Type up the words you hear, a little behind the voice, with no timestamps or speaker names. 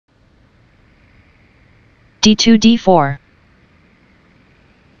d2 d4.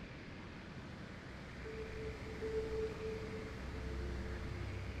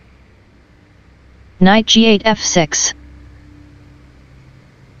 Knight g8 f6.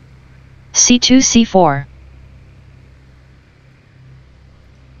 c2 c4.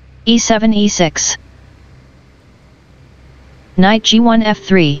 e7 e6. Knight g1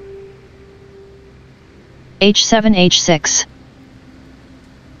 f3. h7 h6.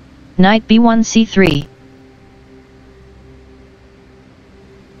 Knight b1 c3.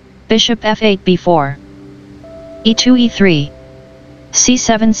 Bishop f8 b4. e2 e3.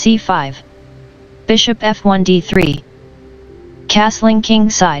 c7 c5. Bishop f1 d3. Castling king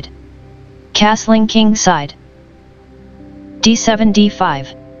side. Castling king side. d7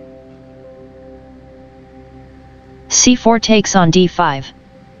 d5. c4 takes on d5.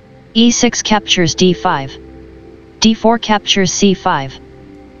 e6 captures d5. d4 captures c5.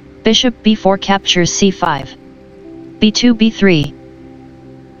 Bishop b4 captures c5. b2 b3.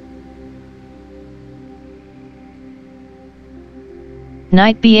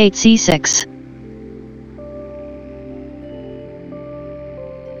 Knight b8 c6.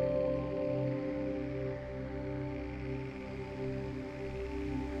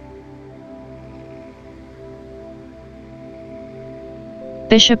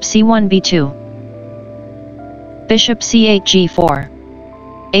 Bishop c1 b2. Bishop c8 g4.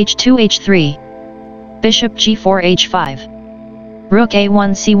 h2 h3. Bishop g4 h5. Rook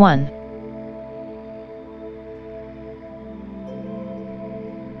a1 c1.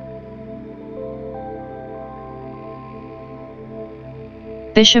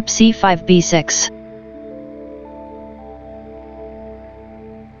 Bishop c5 b6.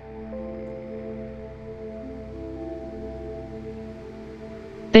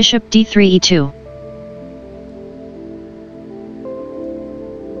 Bishop d3 e2.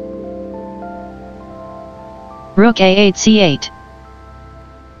 Rook a8 c8.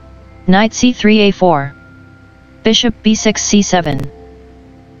 Knight c3 a4. Bishop b6 c7.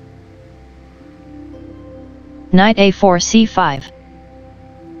 Knight a4 c5.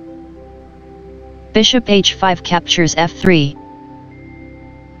 Bishop h5 captures f3.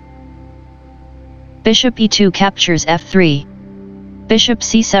 Bishop e2 captures f3. Bishop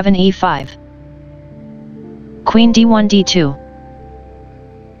c7 e5. Queen d1 d2.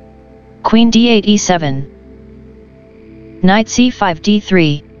 Queen d8 e7. Knight c5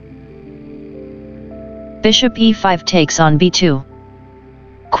 d3. Bishop e5 takes on b2.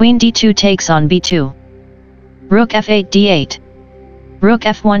 Queen d2 takes on b2. Rook f8 d8. Rook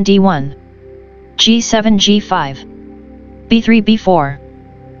f1 d1. g7 g5. b3 b4.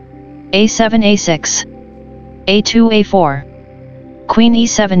 a7 a6. a2 a4. Queen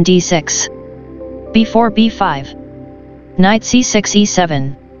e7 d6. b4 b5. Knight c6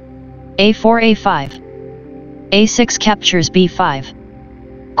 e7. a4 a5. a6 captures b5.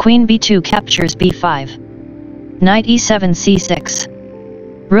 Queen b2 captures b5. Knight e7 c6.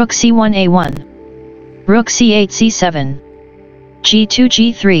 Rook c1 a1. Rook c8 c7. g2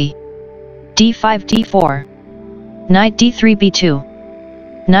 g3. d5 d4. Knight d3 b2.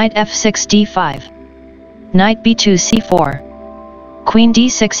 Knight f6 d5. Knight b2 c4. Queen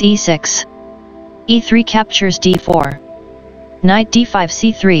d6 e6. e3 captures d4. Knight d5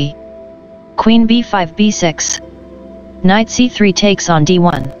 c3. Queen b5 b6. Knight c3 takes on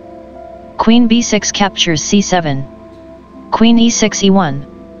d1. Queen b6 captures c7. Queen e6 e1.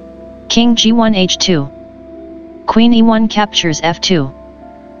 King g1 h2. Queen e1 captures f2.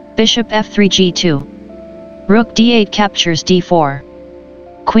 Bishop f3 g2. Rook d8 captures d4.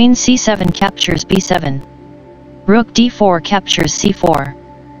 Queen c7 captures b7. Rook d4 captures c4.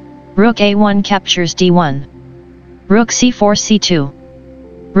 Rook a1 captures d1. Rook c4 c2.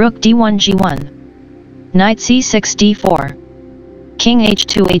 Rook d1 g1. Knight c6 d4. King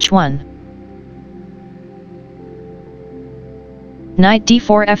h2 h1. Knight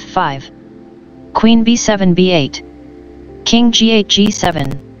d4 f5. Queen b7 b8. King g8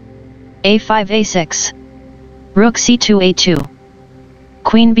 g7. a5 a6. Rook c2 a2.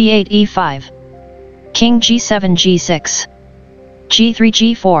 Queen b8 e5. King g7 g6. g3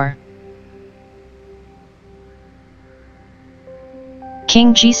 g4.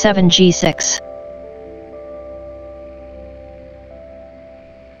 King g7 g6.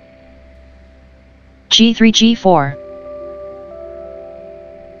 g3 g4.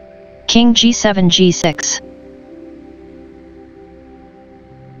 King g7 g6.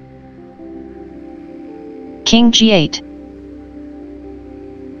 King g8.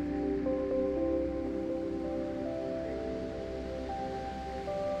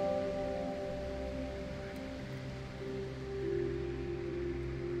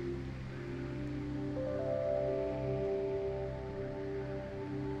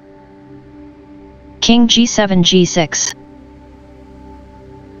 King G7 G6.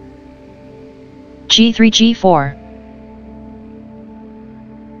 G3 G4.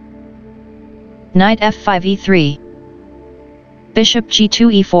 Knight F5 E3. Bishop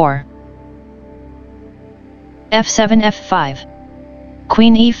G2 E4. F7 F5.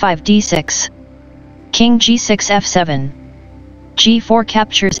 Queen E5 D6. King G6 F7. G4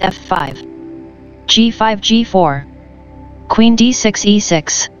 captures F5. G5 G4. Queen D6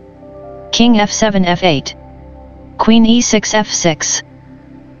 E6. King F7 F8. Queen E6 F6.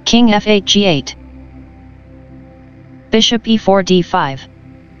 King F8 G8. Bishop E4 D5.